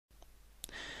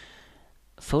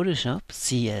Photoshop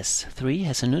CS3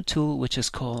 has a new tool which is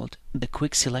called the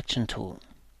Quick Selection tool.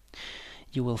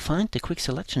 You will find the Quick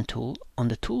Selection tool on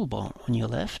the toolbar on your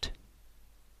left.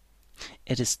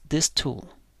 It is this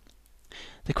tool.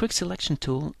 The Quick Selection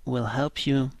tool will help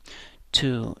you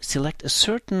to select a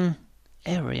certain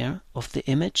area of the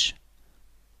image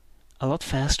a lot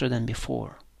faster than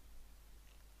before.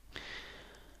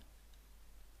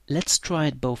 Let's try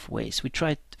it both ways. We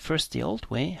tried first the old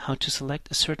way, how to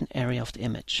select a certain area of the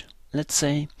image. Let's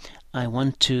say I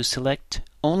want to select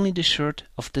only the shirt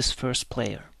of this first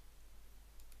player.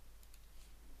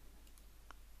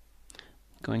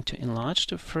 I'm going to enlarge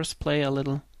the first player a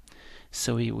little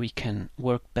so we can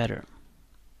work better.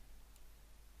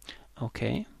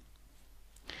 Okay.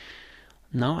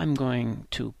 Now I'm going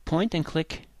to point and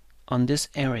click on this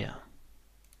area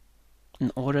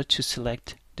in order to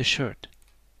select the shirt.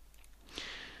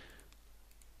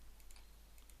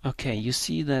 Okay, you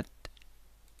see that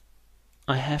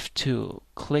I have to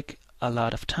click a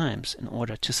lot of times in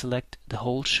order to select the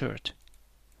whole shirt.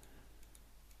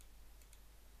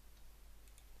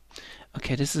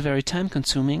 Okay, this is very time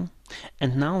consuming,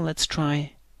 and now let's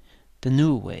try the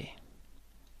new way.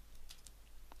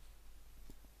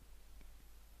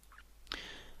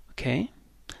 Okay,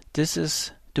 this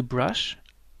is the brush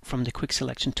from the Quick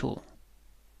Selection tool.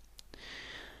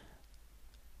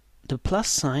 The plus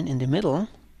sign in the middle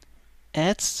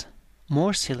adds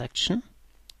more selection,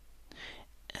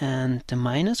 and the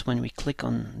minus when we click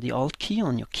on the Alt key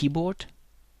on your keyboard.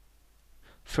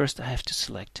 First I have to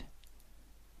select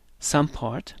some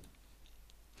part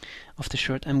of the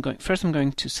shirt. I'm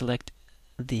going to select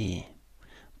the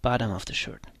bottom of the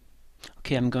shirt.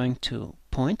 Okay, I'm going to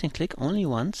point and click only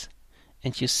once,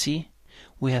 and you see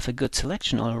we have a good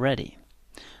selection already.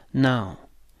 Now,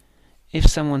 if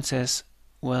someone says,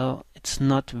 well, it's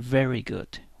not very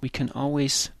good, we can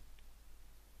always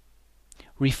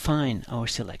refine our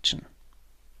selection.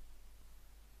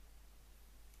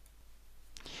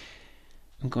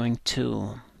 I'm going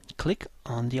to click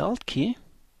on the Alt key.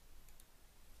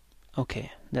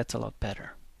 Okay, that's a lot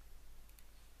better.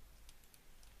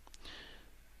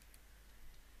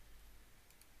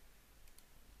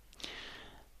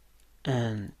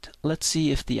 And let's see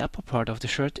if the upper part of the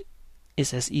shirt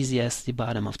is as easy as the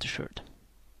bottom of the shirt.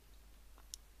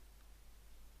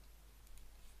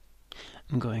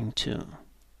 I'm going to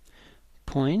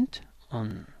point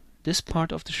on this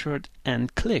part of the shirt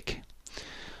and click.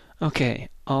 Okay,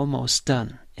 almost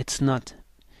done. It's not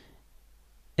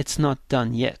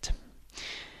done yet.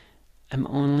 I'm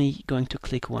only going to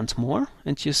click once more,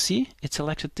 and you see it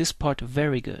selected this part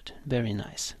very good, very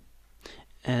nice.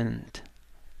 And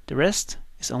the rest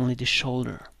is only the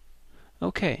shoulder.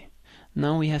 Okay,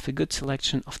 now we have a good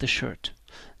selection of the shirt.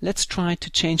 Let's try to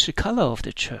change the color of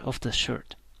the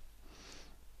shirt.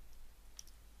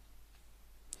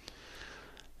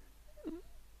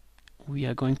 We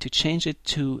are going to change it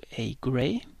to a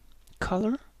gray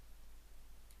color.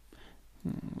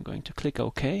 I'm going to click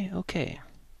OK. OK.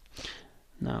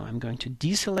 Now I'm going to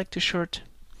deselect the shirt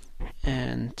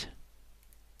and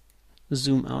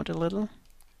zoom out a little.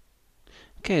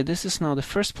 Okay, this is now the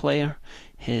first player.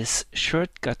 His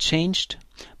shirt got changed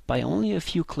by only a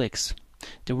few clicks.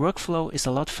 The workflow is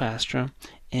a lot faster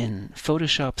in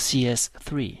Photoshop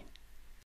CS3.